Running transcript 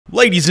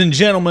Ladies and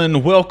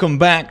gentlemen, welcome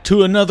back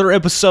to another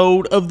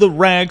episode of the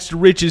Rags to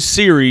Riches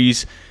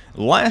series.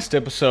 Last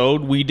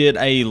episode, we did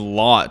a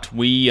lot.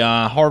 We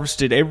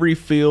harvested every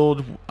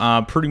field,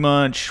 pretty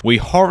much. We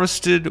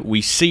harvested,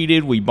 we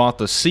seeded, we bought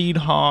the seed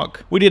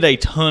hawk. We did a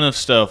ton of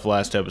stuff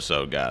last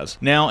episode, guys.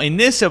 Now, in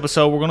this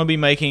episode, we're going to be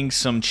making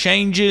some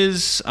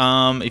changes.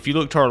 If you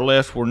look to our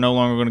left, we're no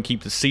longer going to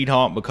keep the seed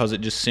hawk because it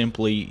just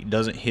simply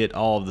doesn't hit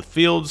all of the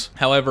fields.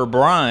 However,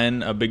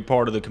 Brian, a big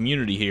part of the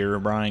community here,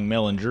 Brian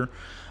Mellinger,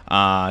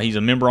 he's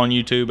a member on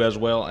YouTube as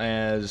well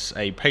as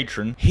a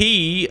patron.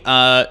 He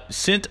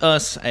sent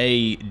us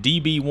a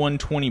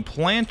DB120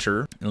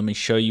 planter. Let me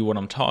show you what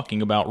I'm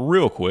talking about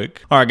real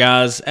quick. All right,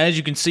 guys, as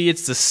you can see,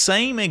 it's the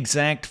same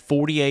exact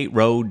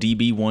 48-row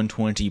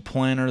DB120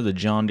 planter, the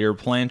John Deere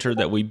planter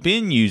that we've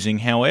been using.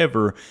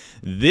 However,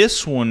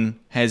 this one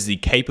has the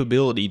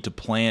capability to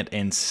plant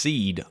and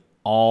seed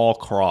all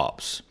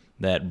crops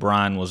that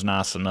Brian was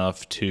nice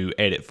enough to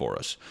edit for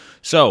us.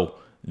 So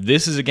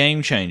this is a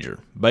game changer.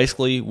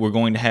 Basically, we're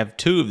going to have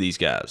two of these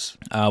guys.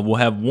 We'll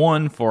have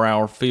one for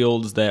our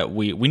fields that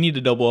we need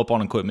to double up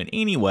on equipment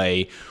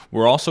anyway.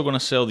 We're also going to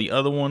sell the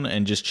other one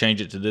and just change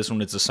it to this one.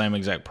 It's the same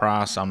exact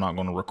price. I'm not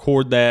going to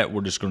record that.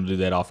 We're just going to do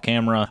that off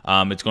camera.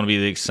 It's going to be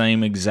the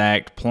same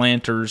exact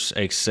planters,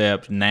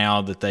 except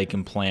now that they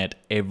can plant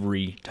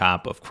every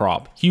type of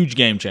crop. Huge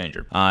game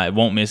changer. It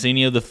won't miss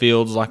any of the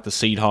fields like the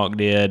Seed Hawk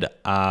did,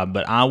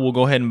 but I will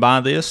go ahead and buy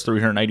this,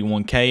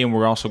 $381K, and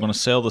we're also going to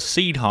sell the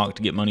Seed Hawk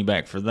to get money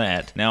back for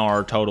that. Now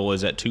our total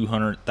is at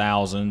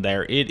 $200,000.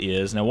 There it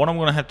is. Now what I'm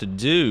going to have to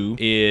do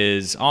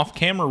is off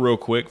camera real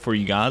quick for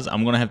you guys.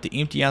 I'm going to have to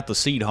empty out the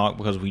Seed Hawk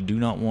because we do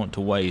not want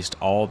to waste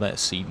all that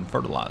seed and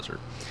fertilizer.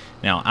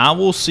 Now I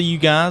will see you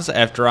guys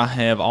after I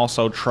have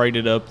also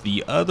traded up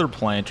the other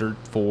planter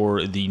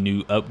for the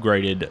new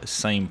upgraded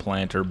same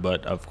planter,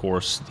 but of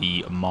course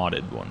the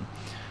modded one.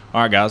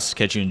 Alright guys,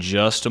 catch you in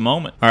just a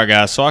moment. Alright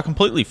guys, so I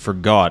completely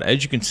forgot.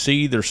 As you can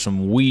see, there's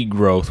some weed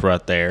growth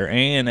right there.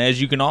 And as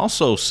you can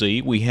also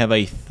see, we have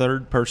a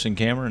third-person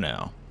camera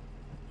now.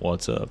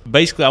 What's up?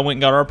 Basically, I went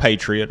and got our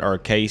Patriot, our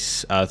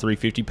Case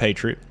 350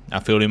 Patriot. I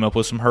filled him up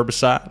with some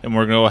herbicide, and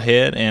we're going to go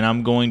ahead and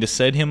I'm going to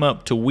set him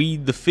up to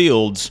weed the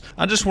fields.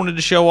 I just wanted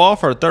to show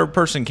off our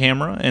third-person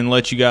camera and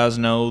let you guys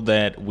know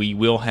that we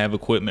will have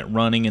equipment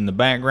running in the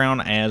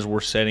background as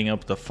we're setting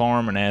up the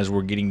farm and as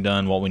we're getting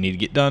done what we need to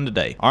get done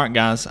today. All right,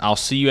 guys, I'll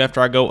see you after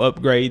I go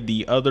upgrade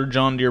the other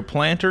John Deere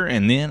planter,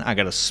 and then I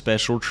got a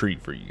special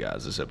treat for you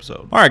guys this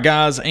episode. All right,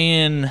 guys,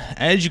 and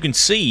as you can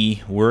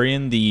see, we're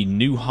in the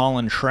New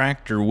Holland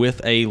tractor with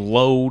a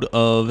load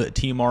of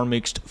TMR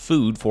mixed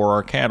food for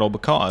our cattle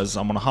because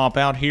I'm going to hop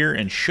out here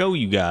and show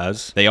you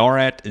guys they are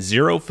at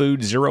zero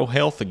food, zero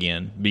health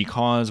again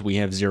because we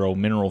have zero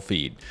mineral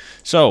feed.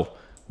 So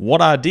what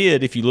I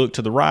did, if you look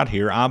to the right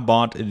here, I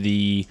bought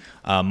the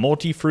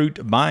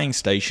multi-fruit buying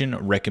station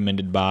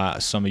recommended by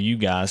some of you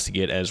guys to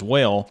get as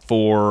well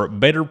for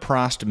better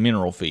priced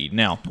mineral feed.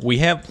 Now, we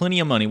have plenty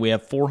of money. We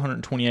have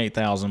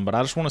 $428,000, but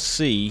I just want to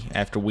see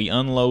after we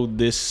unload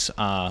this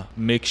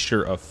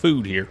mixture of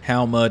food here,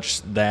 how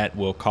much that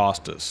will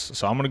cost us.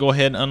 So I'm going to go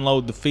ahead and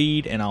unload the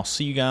feed, and I'll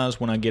see you guys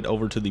when I get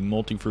over to the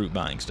multi-fruit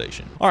buying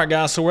station. All right,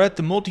 guys, so we're at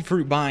the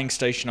multi-fruit buying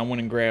station. I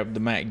went and grabbed the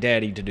Mac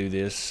Daddy to do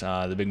this,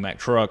 the Big Mac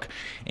truck,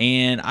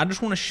 and I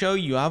just want to show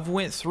you, I've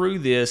went through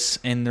this,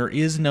 and there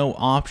is no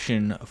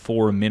option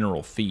for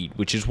mineral feed,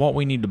 which is what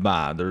we need to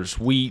buy. There's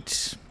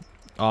wheat,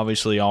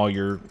 obviously all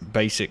your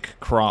basic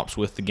crops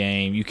with the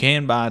game. You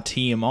can buy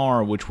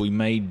TMR, which we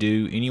may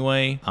do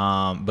anyway,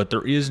 but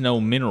there is no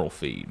mineral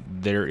feed.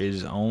 There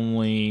is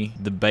only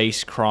the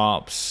base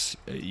crops.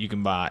 You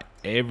can buy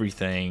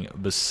everything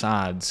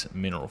besides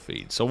mineral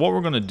feed. So what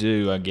we're going to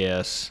do, I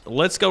guess,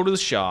 let's go to the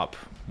shop.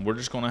 We're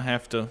just going to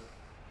have to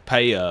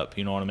pay up,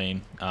 you know what I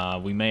mean?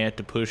 We may have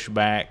to push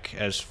back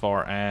as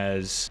far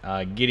as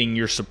getting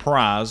your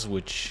surprise,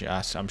 which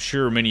I'm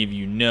sure many of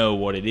you know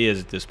what it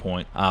is at this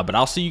point. But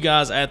I'll see you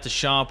guys at the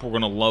shop. We're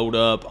going to load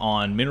up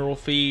on mineral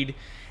feed,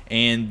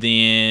 and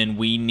then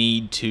we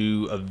need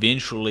to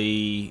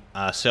eventually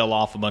sell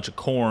off a bunch of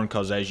corn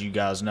because, as you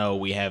guys know,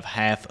 we have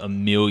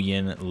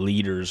 500,000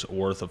 liters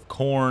worth of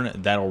corn.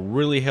 That'll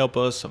really help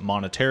us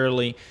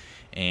monetarily.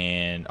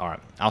 And all right,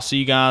 I'll see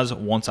you guys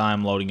once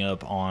I'm loading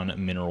up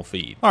on mineral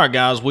feed. All right,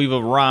 guys, we've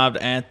arrived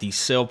at the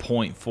sell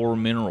point for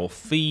mineral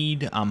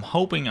feed. I'm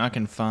hoping I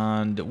can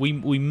find,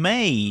 we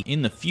may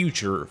in the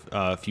future,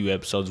 a few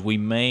episodes, we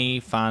may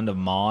find a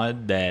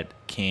mod that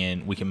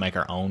we can make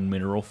our own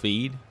mineral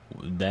feed.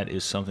 That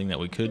is something that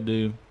we could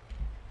do.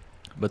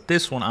 But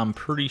this one, I'm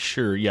pretty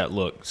sure, yeah,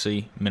 look,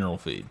 see, mineral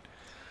feed.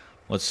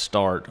 Let's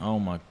start. Oh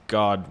my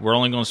God, we're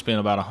only going to spend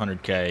about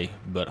 100K,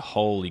 but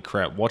holy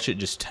crap, watch it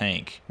just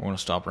tank. We're going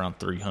to stop around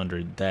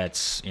 300.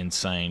 That's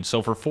insane.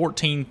 So for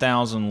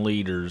 14,000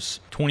 liters,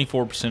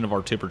 24% of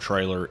our tipper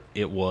trailer,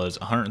 it was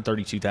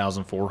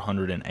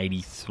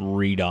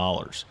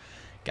 $132,483.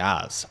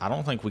 Guys, I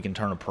don't think we can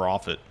turn a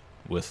profit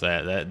with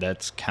that.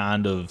 That's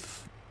kind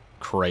of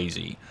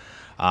crazy.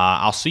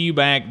 I'll see you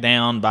back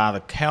down by the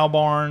cow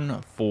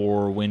barn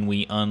for when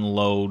we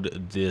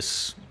unload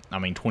this I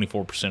mean,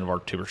 24% of our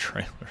tipper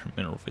trailer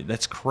mineral feed.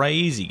 That's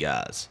crazy,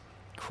 guys.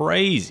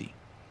 Crazy.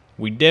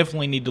 We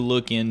definitely need to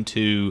look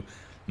into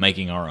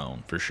making our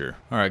own for sure.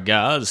 All right,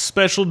 guys.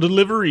 Special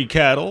delivery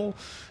cattle.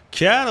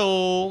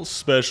 Cattle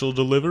special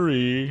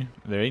delivery.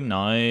 Very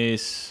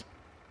nice.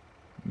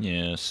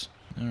 Yes.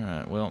 All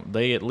right. Well,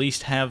 they at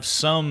least have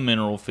some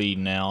mineral feed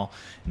now.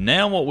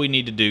 Now what we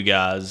need to do,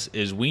 guys,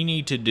 is we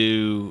need to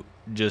do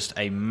just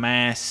a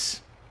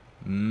mass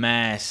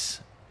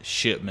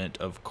shipment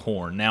of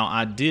corn. Now,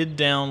 I did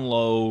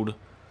download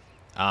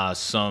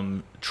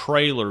some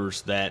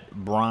trailers that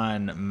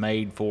Brian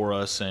made for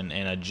us and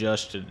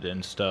adjusted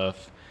and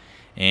stuff.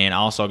 And I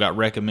also got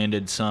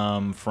recommended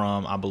some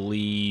from, I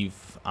believe,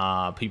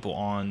 people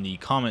on the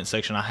comment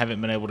section. I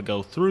haven't been able to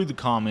go through the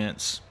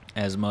comments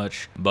as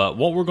much. But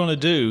what we're going to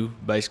do,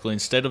 basically,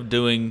 instead of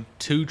doing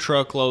 2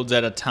 truckloads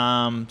at a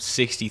time,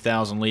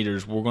 60,000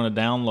 liters, we're going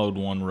to download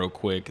one real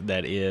quick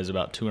that is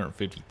about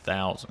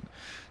 250,000.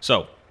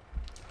 So,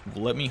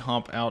 let me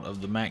hop out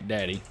of the Mac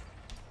Daddy.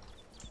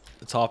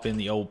 Let's hop in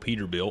the old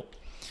Peterbilt.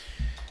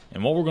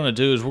 And what we're going to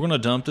do is we're going to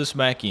dump this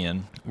back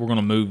in. We're going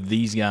to move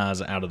these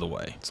guys out of the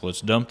way. So let's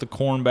dump the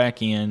corn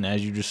back in.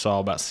 As you just saw,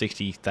 about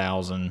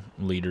 60,000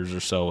 liters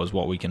or so is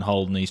what we can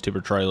hold in these tipper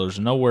trailers.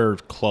 Nowhere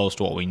close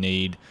to what we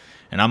need.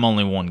 And I'm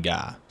only one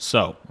guy.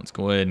 So let's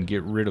go ahead and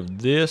get rid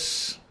of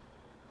this.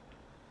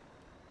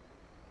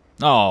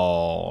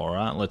 All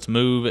right, let's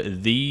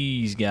move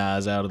these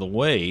guys out of the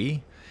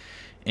way.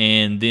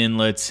 And then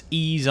let's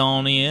ease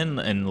on in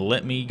and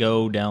let me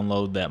go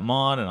download that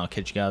mod, and I'll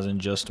catch you guys in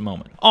just a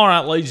moment. All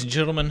right, ladies and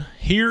gentlemen,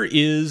 here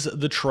is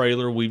the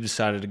trailer we've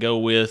decided to go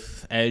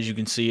with. As you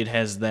can see, it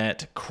has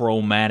that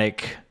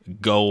chromatic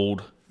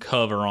gold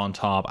cover on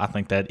top. I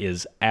think that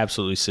is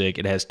absolutely sick.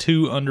 It has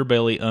 2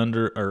 underbelly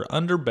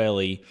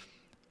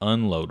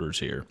unloaders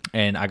here,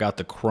 and I got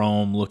the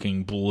chrome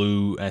looking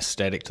blue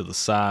aesthetic to the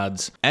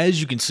sides. As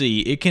you can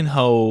see, it can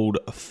hold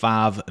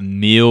 5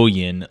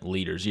 million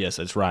liters. Yes,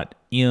 that's right,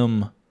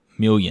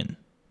 million,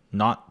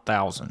 not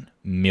 1,000,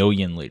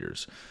 million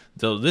liters.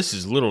 So this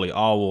is literally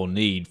all we'll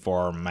need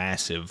for our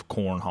massive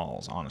corn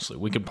hauls. Honestly,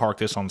 we can park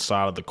this on the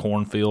side of the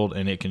cornfield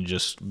and it can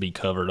just be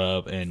covered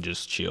up and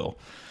just chill.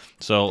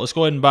 So let's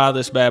go ahead and buy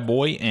this bad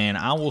boy, and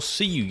I will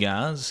see you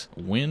guys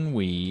when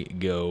we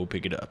go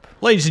pick it up.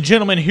 Ladies and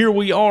gentlemen, here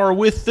we are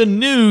with the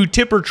new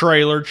tipper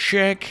trailer.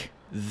 Check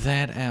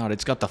that out.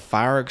 It's got the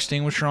fire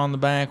extinguisher on the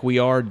back. We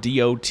are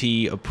DOT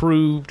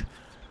approved.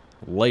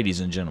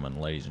 Ladies and gentlemen,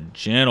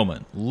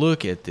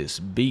 look at this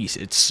beast.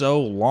 It's so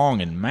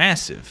long and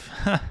massive.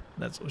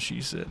 That's what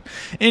she said.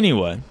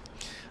 Anyway,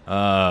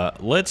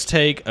 let's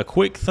take a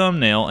quick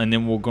thumbnail, and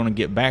then we're going to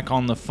get back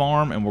on the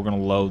farm, and we're going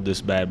to load this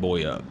bad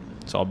boy up.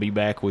 So I'll be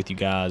back with you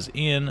guys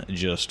in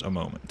just a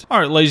moment. All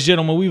right, ladies and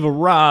gentlemen, we've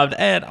arrived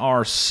at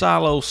our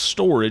silo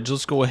storage.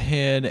 Let's go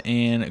ahead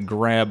and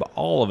grab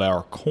all of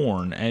our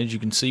corn. As you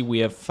can see, we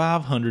have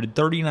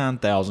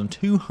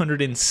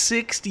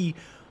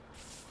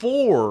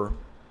 539,264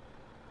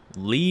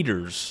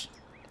 liters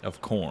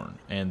of corn.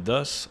 And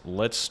thus,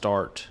 let's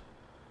start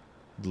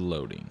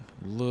loading.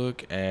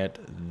 Look at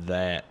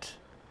that.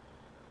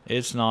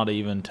 It's not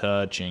even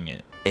touching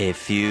it. A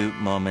few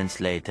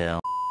moments later.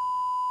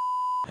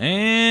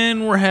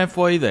 And we're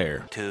halfway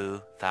there.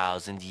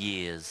 2,000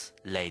 years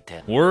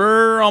later.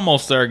 We're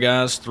almost there,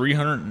 guys.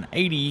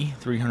 380,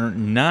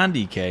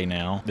 390K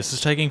now. This is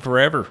taking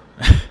forever.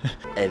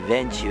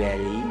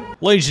 Eventually.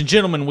 Ladies and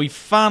gentlemen, we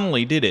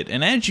finally did it.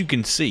 And as you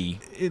can see,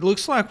 it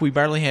looks like we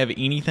barely have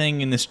anything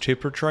in this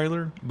tipper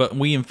trailer. But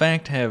we, in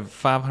fact, have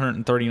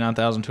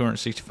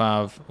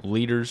 539,265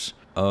 liters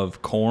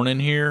of corn in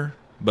here.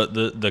 But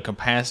the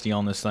capacity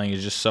on this thing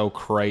is just so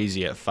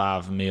crazy at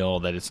 5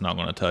 mil that it's not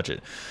going to touch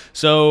it.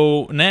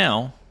 So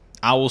now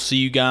I will see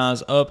you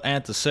guys up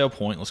at the sell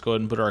point. Let's go ahead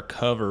and put our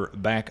cover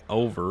back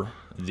over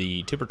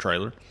the tipper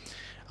trailer.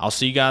 I'll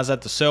see you guys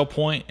at the sell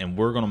point, and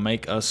we're going to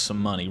make us some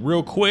money.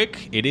 Real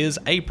quick, it is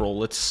April.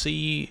 Let's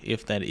see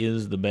if that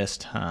is the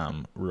best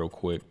time real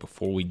quick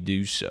before we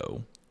do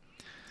so.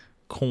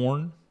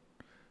 Corn.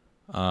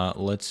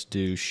 Let's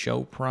do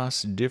show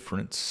price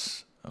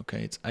difference.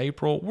 Okay, it's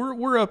April.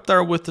 We're up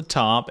there with the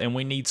top, and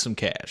we need some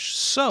cash.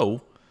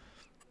 So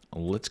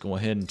let's go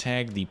ahead and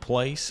tag the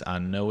place. I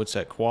know it's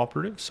at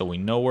Cooperative, so we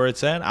know where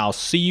it's at. I'll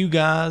see you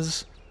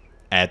guys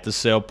at the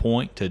sell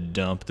point to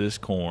dump this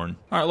corn.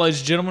 All right, ladies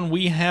and gentlemen,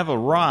 we have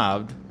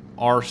arrived.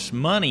 Our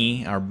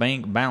money, our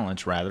bank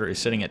balance rather, is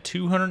sitting at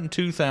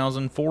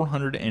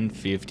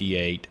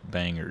 202,458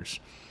 bangers.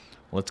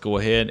 Let's go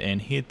ahead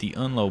and hit the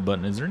unload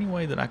button. Is there any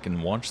way that I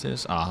can watch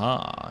this?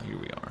 Aha, here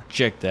we are.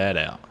 Check that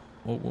out.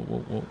 Whoa, whoa, whoa,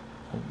 whoa.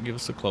 Give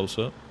us a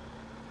close-up.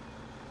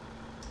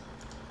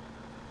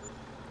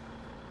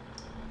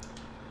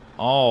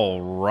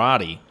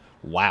 Alrighty.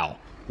 Wow.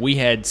 We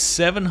had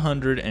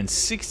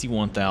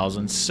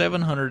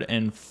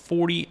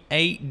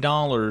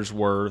 $761,748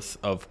 worth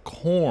of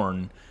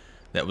corn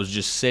that was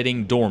just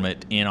sitting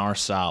dormant in our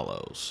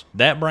silos.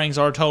 That brings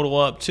our total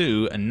up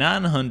to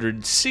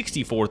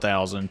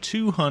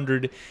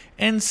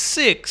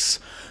 964,206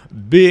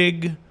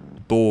 big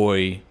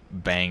boy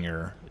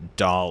banger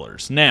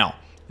dollars. Now,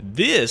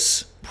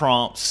 this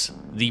prompts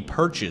the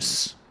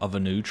purchase of a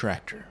new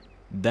tractor.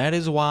 That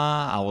is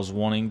why I was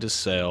wanting to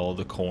sell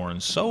the corn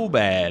so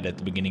bad at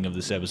the beginning of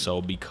this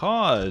episode,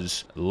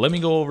 because let me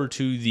go over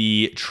to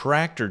the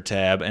tractor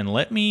tab and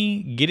let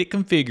me get it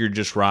configured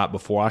just right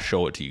before I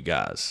show it to you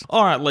guys.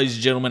 All right, ladies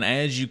and gentlemen,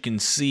 as you can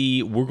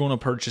see, we're going to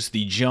purchase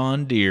the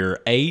John Deere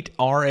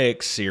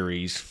 8RX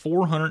series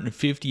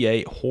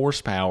 458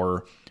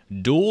 horsepower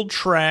dual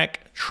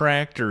track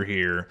tractor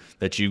here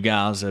that you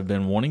guys have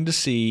been wanting to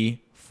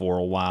see for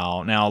a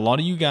while. Now, a lot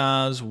of you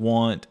guys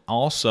want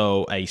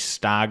also a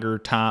Steiger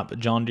type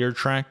John Deere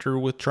tractor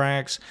with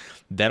tracks.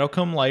 That'll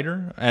come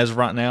later. As of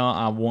right now,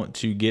 I want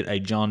to get a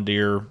John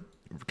Deere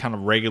kind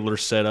of regular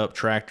setup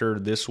tractor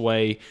this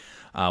way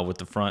with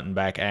the front and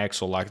back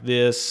axle like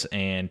this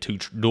and two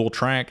dual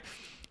track.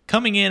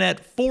 Coming in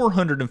at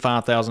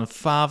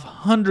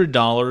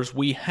 $405,500,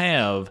 we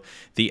have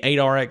the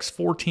 8RX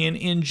 410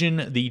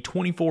 engine, the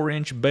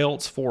 24-inch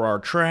belts for our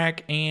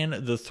track, and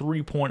the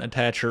 3-point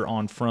attacher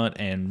on front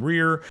and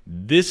rear.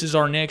 This is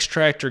our next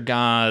tractor,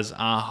 guys.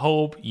 I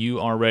hope you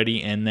are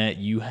ready and that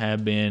you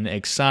have been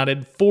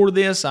excited for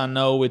this. I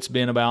know it's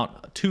been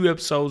about 2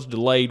 episodes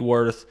delayed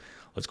worth.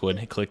 Let's go ahead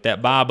and click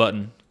that buy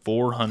button.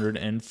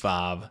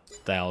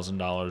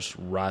 $405,000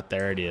 right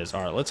there it is.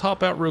 All right, let's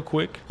hop out real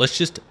quick. Let's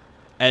just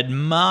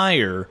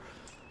admire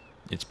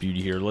its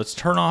beauty here. Let's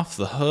turn off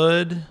the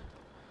hood.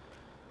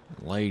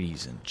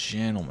 Ladies and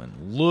gentlemen,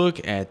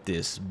 look at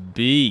this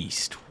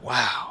beast.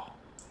 Wow.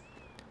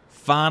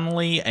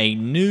 Finally, a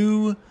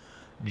new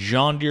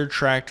John Deere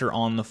tractor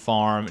on the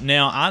farm.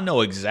 Now, I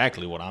know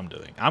exactly what I'm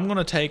doing. I'm going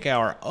to take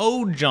our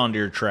old John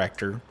Deere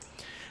tractor.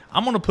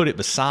 I'm going to put it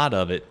beside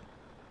of it.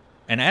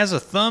 And as a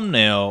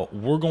thumbnail,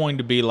 we're going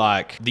to be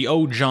like, the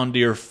old John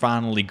Deere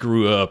finally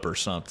grew up or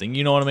something.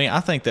 You know what I mean?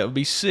 I think that would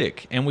be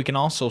sick. And we can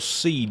also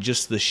see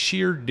just the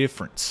sheer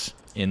difference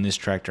in this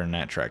tractor and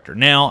that tractor.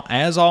 Now,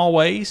 as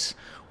always,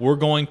 we're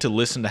going to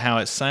listen to how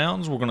it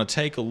sounds. We're going to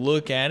take a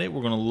look at it.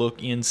 We're going to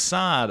look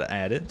inside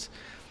at it.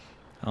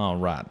 All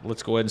right,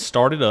 let's go ahead and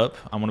start it up.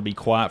 I'm going to be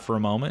quiet for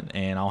a moment,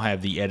 and I'll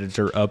have the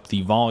editor up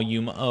the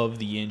volume of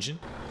the engine.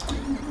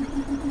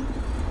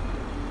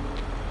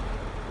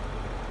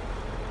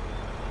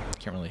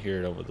 Can't really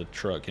hear it over the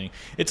truck.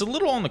 It's a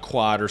little on the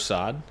quieter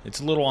side.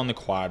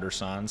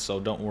 So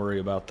don't worry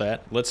about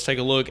that. Let's take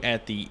a look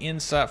at the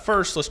inside.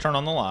 First, let's turn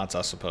on the lights,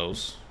 I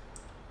suppose.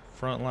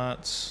 Front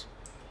lights,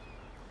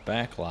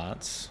 back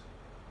lights,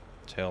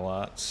 tail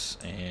lights,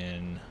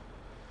 and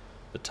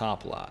the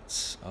top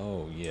lights.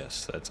 Oh,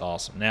 yes, that's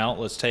awesome. Now,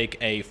 let's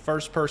take a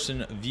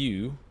first-person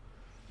view.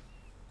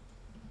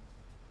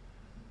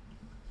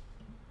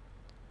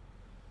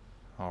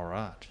 All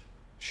right,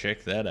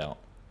 check that out.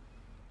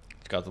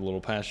 Got the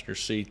little passenger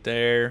seat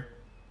there.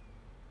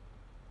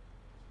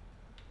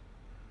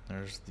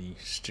 There's the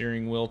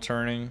steering wheel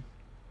turning.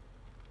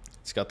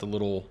 It's got the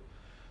little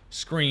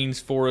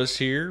screens for us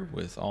here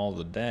with all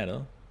the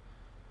data.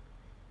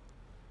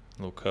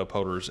 Little cup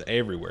holders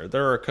everywhere.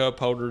 There are cup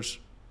holders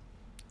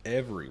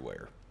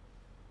everywhere.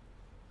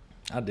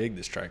 I dig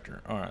this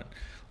tractor. All right,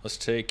 let's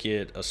take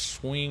it a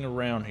swing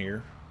around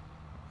here,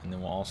 and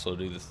then we'll also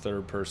do the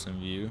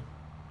third-person view.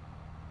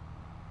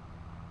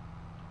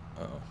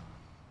 Uh-oh.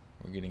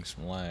 We're getting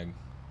some lag.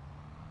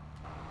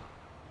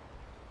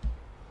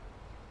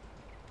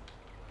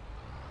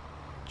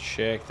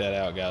 Check that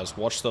out, guys.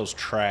 Watch those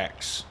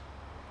tracks.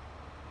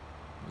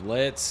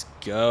 Let's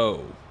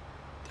go.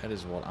 That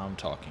is what I'm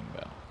talking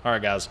about. All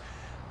right, guys.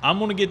 I'm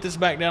going to get this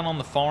back down on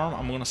the farm.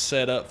 I'm going to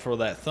set up for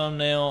that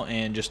thumbnail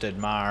and just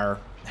admire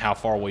how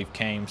far we've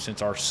came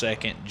since our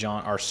second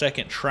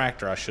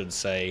tractor, I should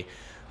say,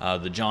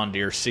 the John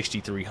Deere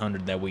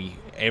 6300 that we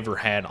ever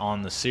had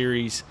on the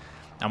series.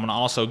 I'm going to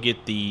also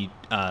get the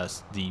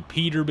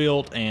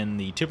Peterbilt and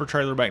the tipper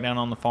trailer back down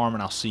on the farm,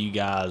 and I'll see you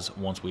guys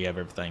once we have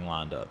everything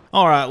lined up.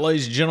 All right,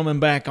 ladies and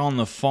gentlemen, back on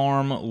the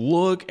farm.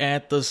 Look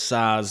at the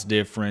size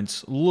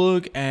difference.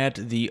 Look at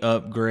the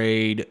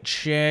upgrade.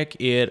 Check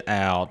it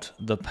out.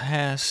 The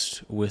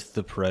past with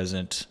the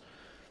present.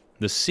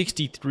 The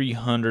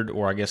 6300,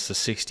 or I guess the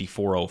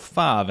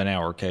 6405 in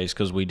our case,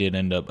 because we did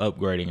end up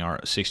upgrading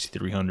our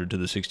 6300 to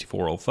the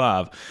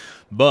 6405,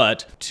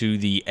 but to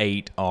the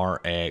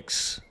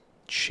 8RX.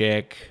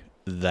 Check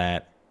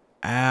that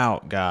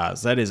out,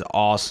 guys. That is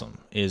awesome,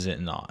 is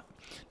it not?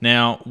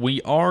 Now,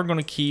 we are going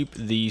to keep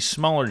the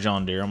smaller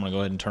John Deere. I'm going to go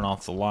ahead and turn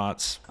off the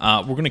lights.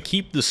 We're going to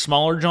keep the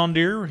smaller John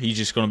Deere. He's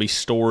just going to be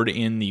stored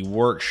in the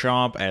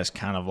workshop as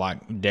kind of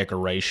like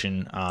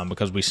decoration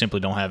because we simply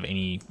don't have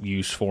any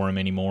use for him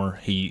anymore.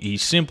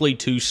 He's simply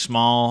too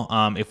small.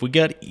 If we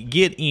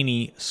get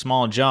any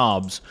small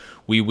jobs,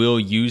 we will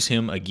use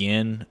him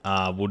again.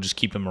 We'll just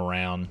keep him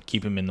around,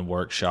 keep him in the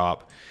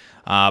workshop.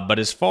 But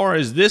as far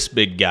as this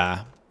big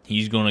guy,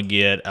 he's going to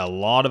get a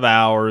lot of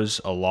hours,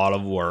 a lot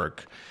of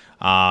work.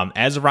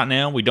 As of right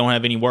now, we don't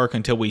have any work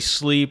until we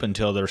sleep,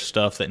 until there's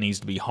stuff that needs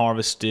to be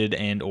harvested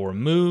and or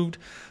moved.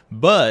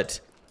 But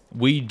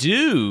we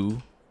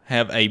do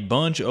have a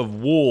bunch of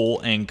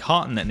wool and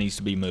cotton that needs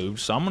to be moved.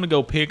 So I'm going to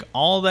go pick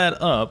all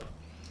that up,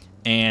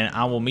 and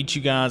I will meet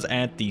you guys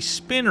at the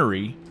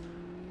spinnery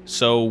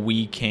so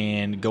we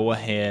can go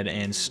ahead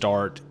and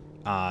start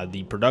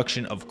the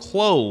production of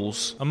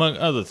clothes, among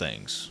other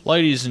things.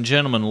 Ladies and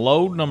gentlemen,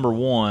 load number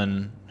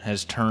 1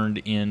 has turned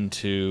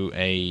into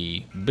a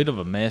bit of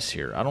a mess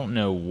here. I don't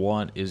know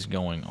what is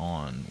going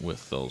on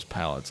with those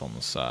pallets on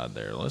the side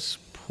there. Let's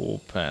pull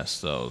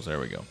past those. There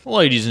we go.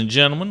 Ladies and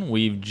gentlemen,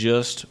 we've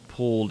just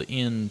pulled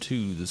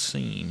into the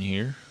scene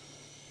here,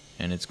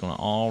 and it's going to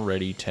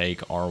already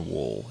take our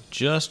wool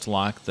just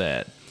like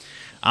that.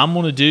 I'm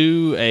going to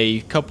do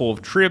a couple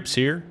of trips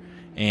here,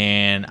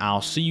 and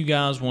I'll see you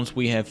guys once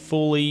we have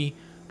fully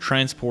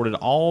transported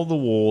all the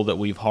wool that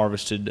we've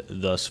harvested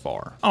thus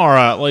far. All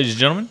right, ladies and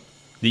gentlemen,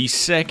 the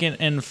second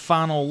and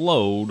final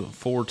load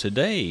for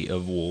today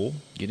of wool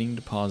getting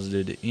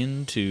deposited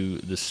into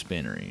the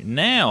spinnery.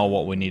 Now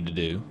what we need to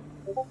do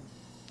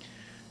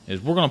is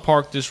we're going to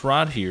park this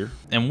right here,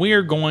 and we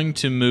are going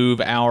to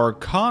move our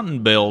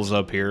cotton bales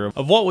up here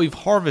of what we've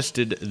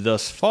harvested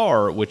thus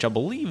far, which I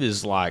believe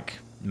is like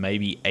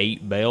maybe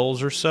 8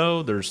 bales or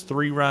so. There's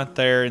 3 right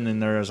there, and then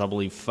there's, I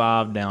believe,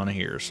 5 down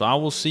here. So I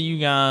will see you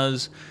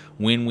guys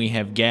when we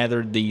have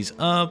gathered these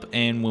up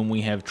and when we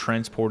have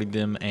transported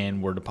them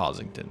and we're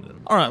depositing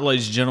them. All right,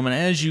 ladies and gentlemen,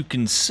 as you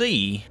can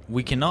see,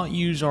 we cannot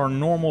use our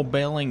normal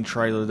baling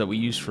trailer that we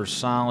use for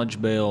silage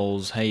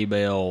bales, hay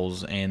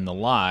bales, and the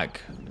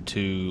like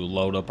to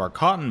load up our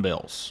cotton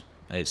bales.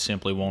 It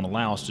simply won't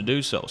allow us to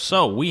do so.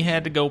 So we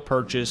had to go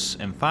purchase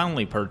and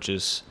finally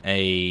purchase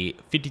a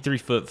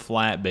 53-foot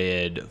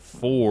flatbed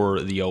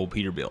for the old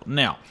Peterbilt.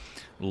 Now,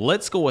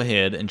 let's go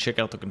ahead and check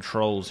out the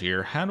controls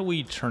here. How do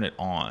we turn it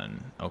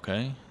on?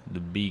 Okay, the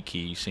B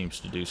key seems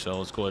to do so.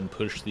 Let's go ahead and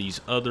push these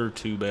other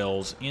 2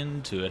 bales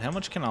into it. How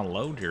much can I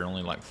load here?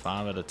 Only like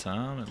 5 at a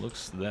time? It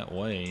looks that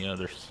way. Yeah,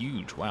 they're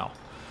huge. Wow.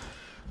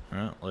 All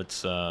right,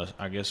 let's,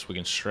 I guess we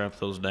can strap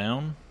those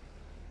down.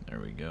 There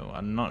we go.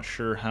 I'm not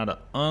sure how to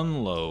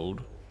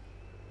unload.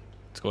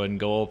 Let's go ahead and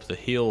go up the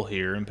hill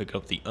here and pick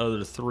up the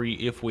other 3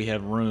 if we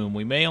have room.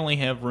 We may only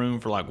have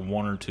room for like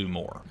 1 or 2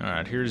 more. All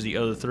right, here's the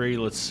other 3.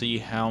 Let's see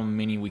how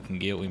many we can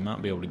get. We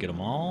might be able to get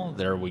them all.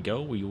 There we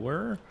go. We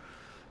were.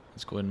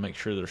 Let's go ahead and make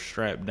sure they're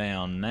strapped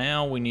down.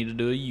 Now we need to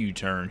do a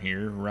U-turn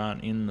here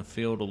right in the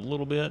field a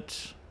little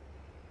bit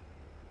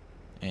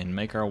and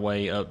make our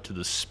way up to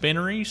the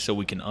spinnery so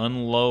we can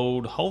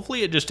unload.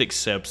 Hopefully it just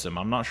accepts them.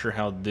 I'm not sure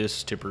how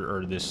this tipper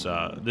or this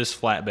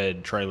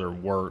flatbed trailer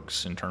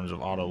works in terms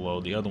of auto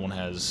load. The other one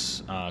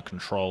has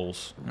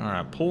controls. All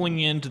right, pulling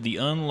into the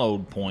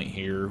unload point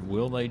here.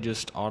 Will they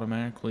just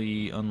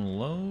automatically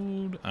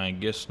unload? I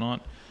guess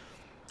not.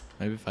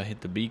 Maybe if I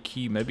hit the B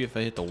key, maybe if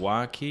I hit the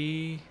Y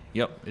key.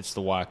 Yep, it's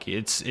the Y key.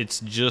 It's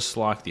just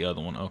like the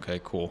other one. Okay,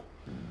 cool.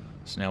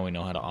 So now we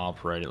know how to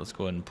operate it. Let's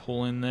go ahead and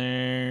pull in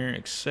there,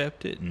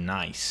 accept it.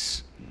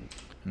 Nice.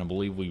 And I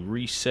believe we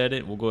reset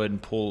it. We'll go ahead and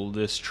pull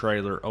this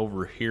trailer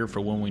over here for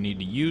when we need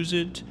to use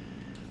it.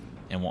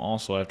 And we'll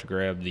also have to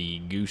grab the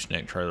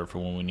gooseneck trailer for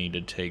when we need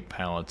to take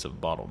pallets of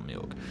bottled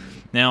milk.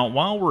 Now,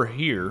 while we're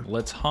here,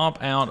 let's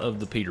hop out of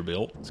the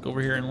Peterbilt. Let's go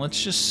over here and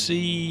let's just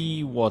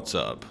see what's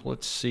up.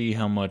 Let's see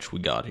how much we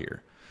got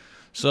here.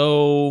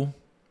 So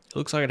it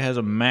looks like it has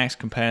a max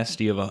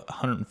capacity of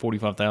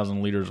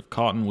 145,000 liters of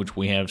cotton, which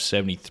we have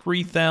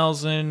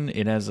 73,000.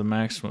 It has a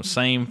maximum,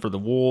 same for the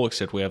wool,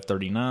 except we have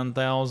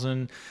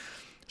 39,000.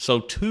 So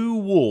 2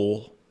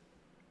 wool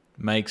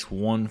makes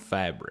 1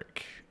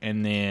 fabric.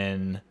 And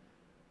then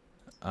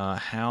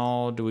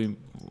how do we,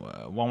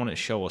 why won't it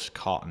show us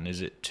cotton?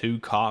 Is it 2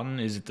 cotton?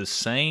 Is it the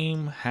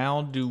same?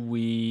 How do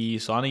we,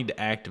 so I need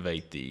to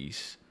activate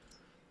these.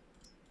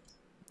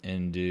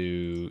 And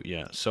do,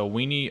 yeah, so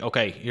we need,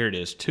 okay, here it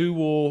is. 2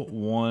 wool,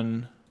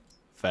 1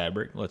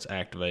 fabric. Let's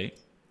activate.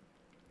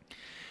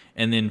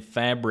 And then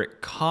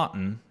fabric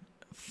cotton,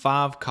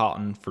 5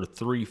 cotton for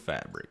 3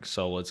 fabric.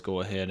 So let's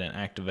go ahead and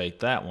activate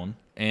that one.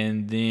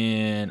 And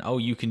then, oh,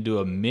 you can do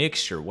a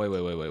mixture. Wait.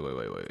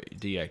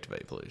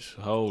 Deactivate, please.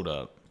 Hold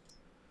up.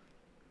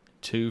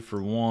 2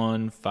 for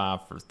 1,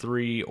 5 for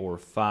 3, or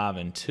 5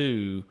 and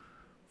 2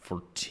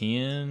 for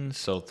 10.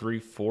 So 3,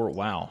 4,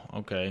 wow,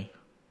 okay.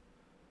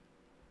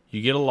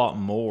 You get a lot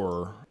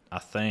more, I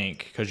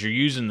think, because you're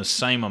using the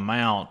same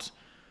amount,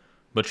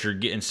 but you're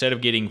instead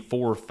of getting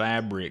 4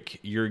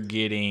 fabric, you're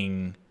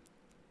getting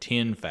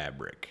 10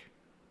 fabric.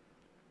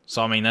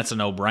 So I mean that's a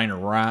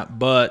no-brainer, right?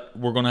 But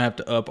we're gonna have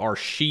to up our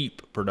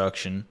sheep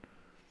production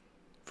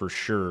for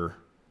sure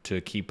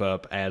to keep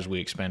up as we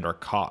expand our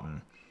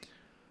cotton.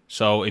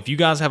 So if you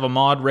guys have a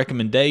mod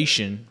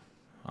recommendation,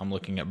 I'm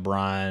looking at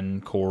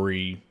Brian,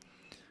 Corey,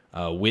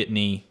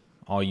 Whitney,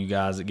 all you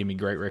guys that give me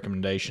great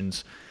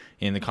recommendations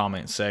in the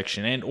comment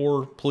section, and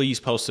or please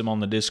post them on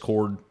the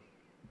Discord.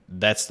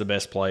 That's the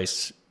best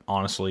place,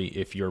 honestly.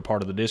 If you're a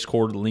part of the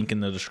Discord, link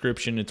in the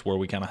description. It's where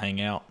we kind of hang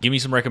out. Give me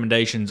some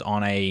recommendations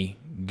on a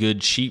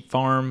good sheep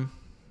farm,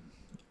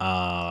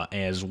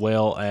 as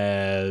well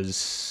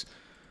as,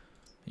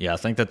 Yeah, I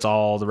think that's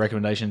all the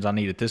recommendations I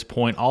need at this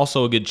point.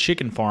 Also, a good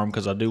chicken farm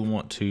because I do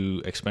want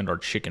to expand our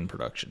chicken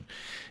production.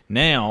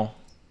 Now,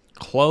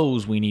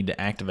 clothes, we need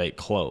to activate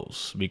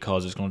clothes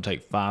because it's going to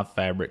take 5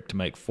 fabric to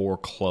make 4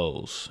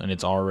 clothes, and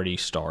it's already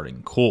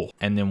starting. Cool.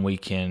 And then we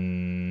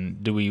can,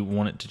 do we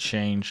want it to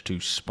change to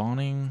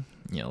spawning?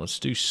 Yeah, let's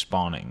do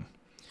spawning.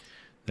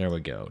 There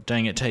we go.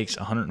 Dang, it takes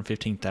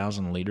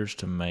 115,000 liters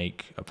to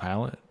make a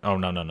pallet. Oh,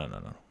 no.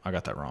 I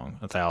got that wrong.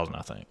 1,000,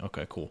 I think.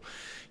 Okay, cool.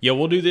 Yeah,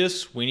 we'll do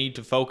this. We need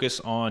to focus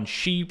on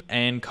sheep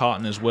and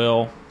cotton as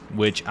well,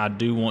 which I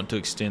do want to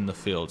extend the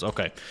fields.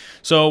 Okay,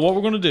 so what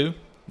we're going to do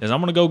is I'm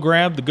going to go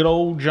grab the good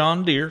old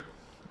John Deere,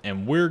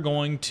 and we're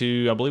going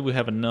to, I believe we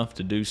have enough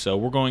to do so,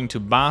 we're going to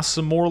buy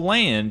some more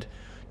land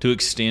to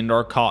extend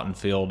our cotton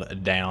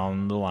field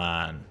down the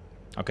line.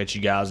 I'll catch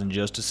you guys in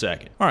just a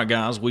second. All right,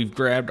 guys, we've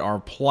grabbed our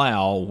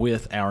plow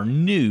with our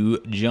new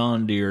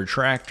John Deere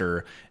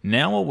tractor.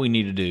 Now what we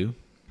need to do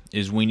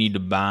is we need to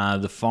buy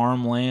the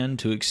farmland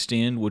to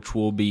extend, which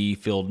will be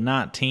field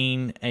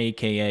 19,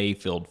 aka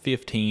field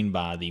 15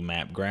 by the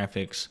map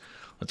graphics.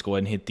 Let's go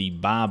ahead and hit the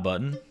buy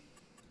button.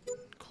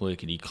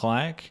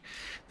 Clickety-clack.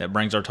 That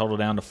brings our total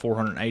down to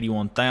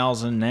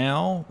 481,000.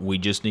 Now we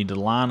just need to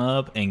line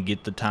up and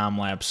get the time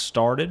lapse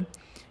started.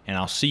 And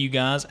I'll see you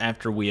guys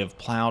after we have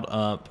plowed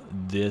up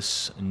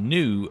this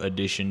new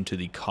addition to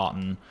the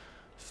cotton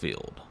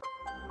field.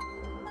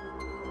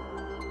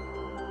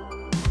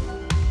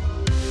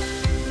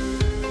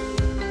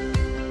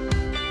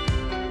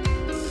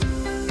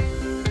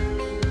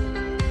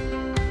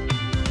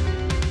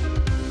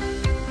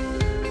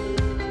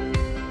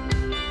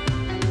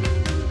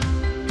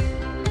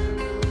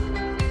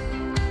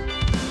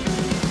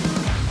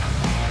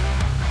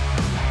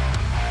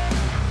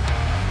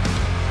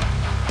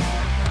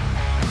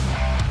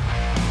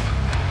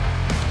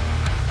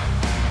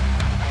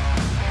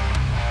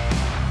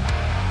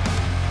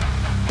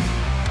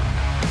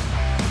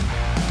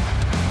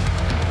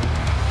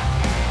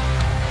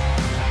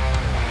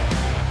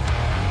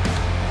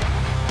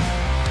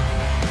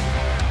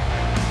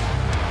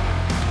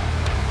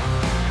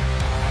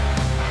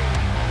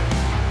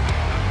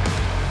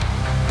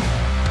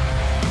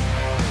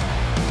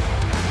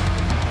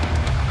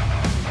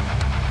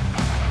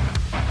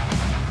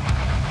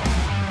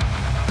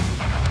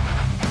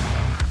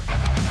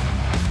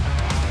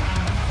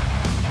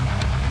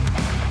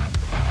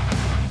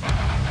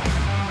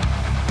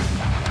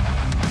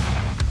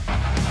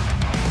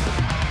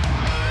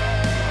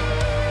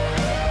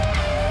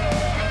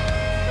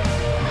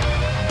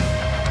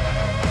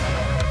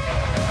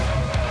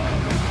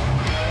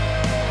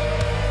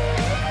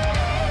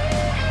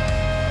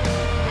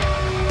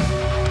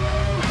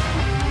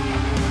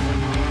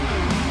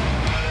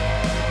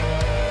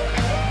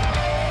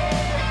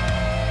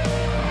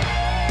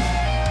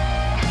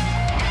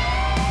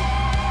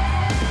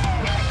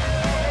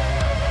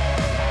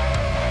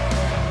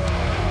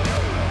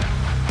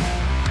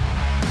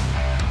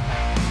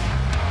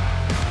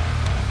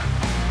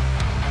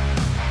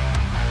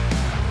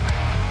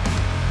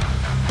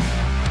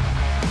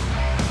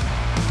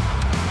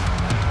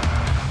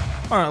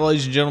 All right,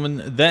 ladies and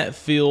gentlemen, that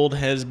field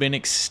has been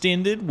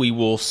extended. We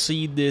will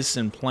seed this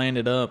and plant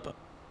it up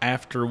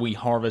after we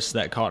harvest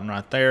that cotton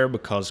right there,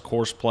 because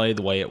course play,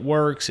 the way it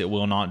works, it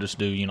will not just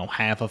do, you know,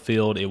 half a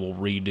field, it will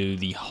redo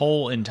the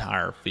whole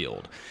entire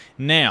field.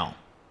 Now,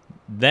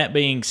 that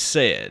being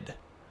said,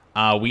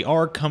 we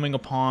are coming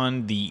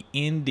upon the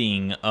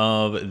ending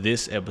of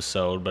this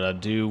episode, but I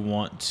do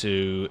want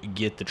to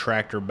get the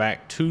tractor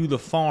back to the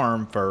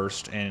farm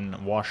first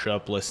and wash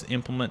up, let's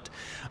implement.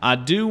 I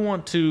do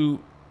want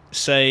to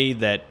say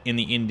that in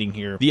the ending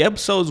here, the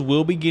episodes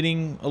will be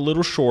getting a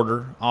little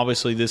shorter.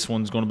 Obviously, this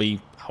one's going to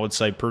be, I would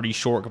say, pretty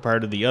short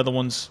compared to the other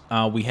ones.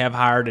 We have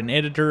hired an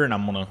editor, and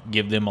I'm going to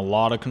give them a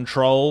lot of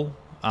control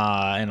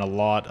and a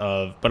lot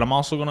of, but I'm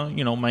also going to,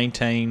 you know,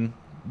 maintain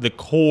the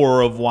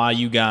core of why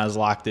you guys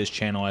like this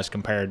channel as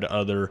compared to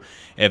other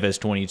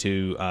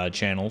FS22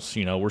 channels.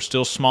 You know, we're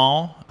still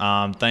small.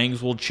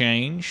 Things will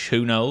change.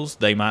 Who knows?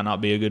 They might not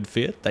be a good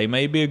fit. They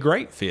may be a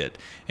great fit,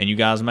 and you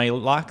guys may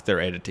like their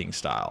editing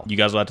style. You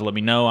guys will have to let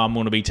me know. I'm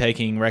going to be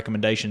taking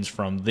recommendations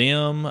from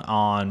them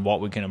on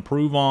what we can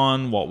improve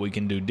on, what we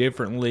can do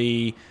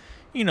differently.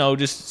 You know,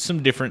 just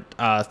some different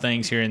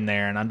things here and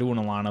there. And I do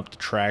want to line up the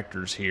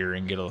tractors here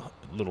and get a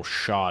little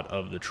shot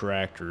of the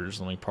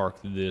tractors. Let me park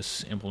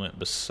this implement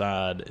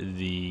beside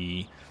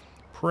the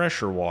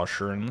pressure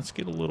washer, and let's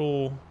get a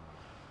little,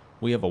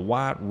 we have a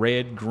white,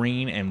 red,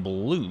 green, and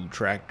blue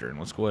tractor, and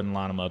let's go ahead and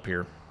line them up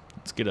here.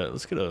 Let's get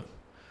a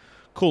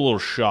cool little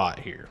shot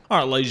here. All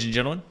right, ladies and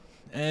gentlemen,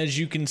 as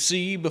you can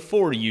see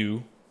before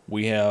you,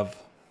 we have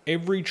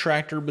every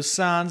tractor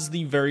besides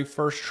the very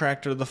first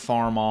tractor, the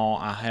Farmall.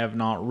 I have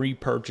not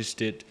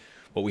repurchased it,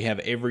 but we have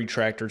every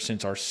tractor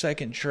since our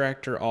second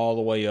tractor all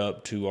the way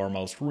up to our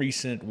most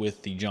recent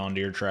with the John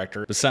Deere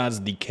tractor.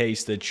 Besides the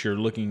case that you're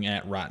looking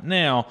at right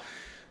now,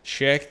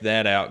 check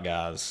that out,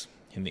 guys,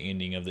 in the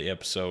ending of the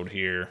episode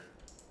here.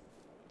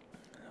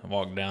 I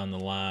walk down the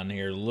line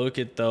here. Look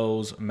at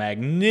those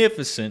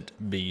magnificent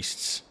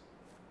beasts.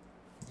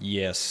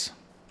 Yes,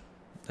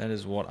 that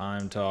is what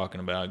I'm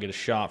talking about. Get a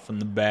shot from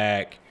the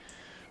back.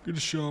 Get a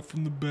shot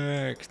from the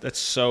back. That's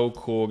so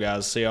cool,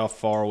 guys. See how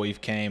far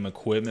we've came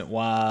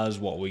equipment-wise,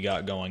 what we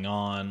got going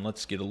on.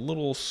 Let's get a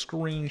little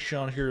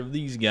screenshot here of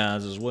these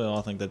guys as well.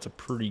 I think that's a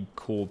pretty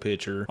cool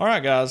picture. All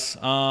right, guys.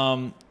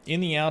 In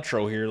the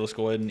outro here, let's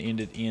go ahead and end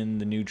it in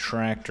the new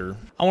tractor.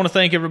 I want to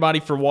thank everybody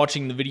for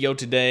watching the video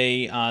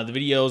today. The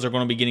videos are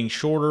going to be getting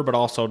shorter, but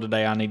also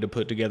today I need to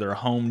put together a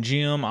home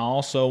gym. I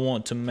also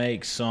want to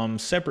make some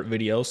separate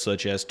videos,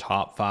 such as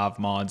top 5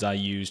 mods I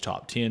use,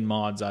 top 10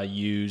 mods I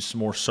use, some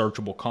more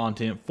searchable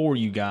content for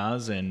you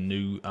guys and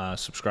new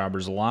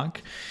subscribers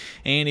alike.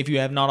 And if you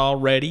have not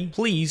already,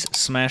 please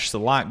smash the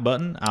like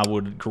button. I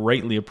would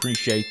greatly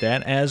appreciate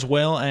that, as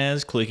well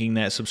as clicking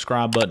that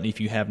subscribe button if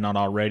you have not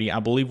already. I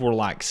believe we're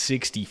like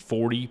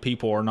 60-40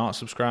 people are not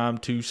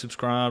subscribed to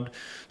subscribed.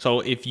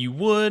 So if you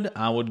would,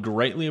 I would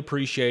greatly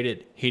appreciate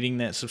it hitting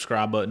that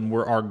subscribe button.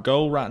 Where our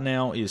goal right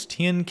now is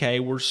 10K.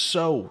 We're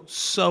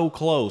so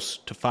close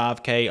to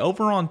 5K.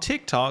 Over on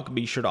TikTok,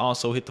 be sure to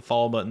also hit the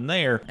follow button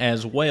there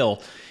as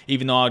well.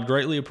 Even though I'd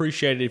greatly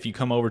appreciate it if you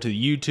come over to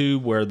the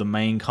YouTube where the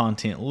main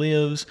content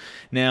lives.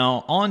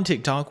 Now, on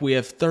TikTok, we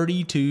have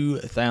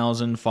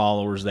 32,000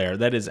 followers there.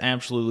 That is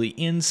absolutely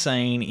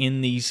insane in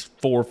these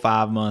 4 or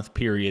 5 month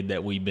period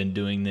that we've been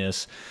doing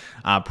this.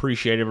 I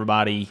appreciate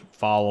everybody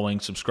following,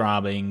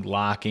 subscribing,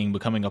 liking,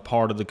 becoming a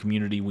part of the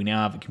community. We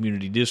now have a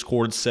community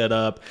Discord set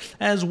up,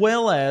 as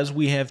well as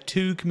we have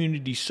 2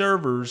 community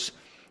servers.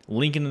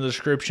 Link in the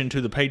description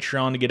to the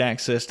Patreon to get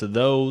access to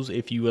those.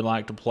 If you would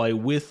like to play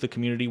with the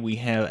community, we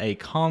have a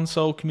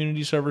console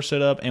community server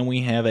set up, and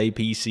we have a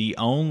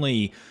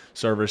PC-only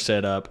server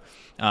set up.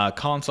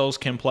 Consoles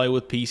can play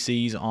with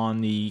PCs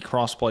on the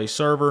crossplay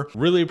server.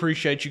 Really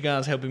appreciate you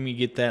guys helping me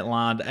get that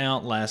lined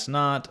out last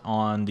night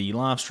on the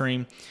live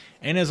stream.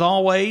 And as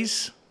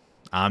always,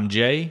 I'm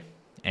Jay,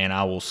 and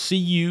I will see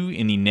you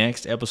in the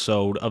next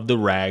episode of the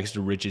Rags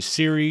to Riches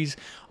series.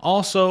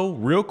 Also,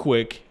 real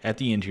quick at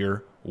the end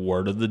here,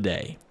 word of the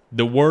day.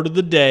 The word of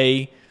the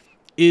day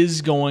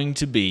is going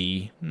to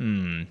be,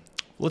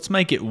 let's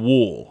make it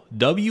wool.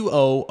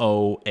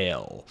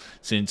 W-O-O-L.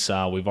 Since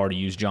we've already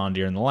used John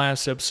Deere in the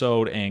last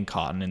episode and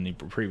cotton in the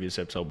previous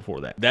episode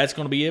before that. That's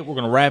going to be it. We're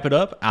going to wrap it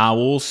up. I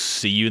will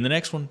see you in the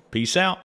next one. Peace out.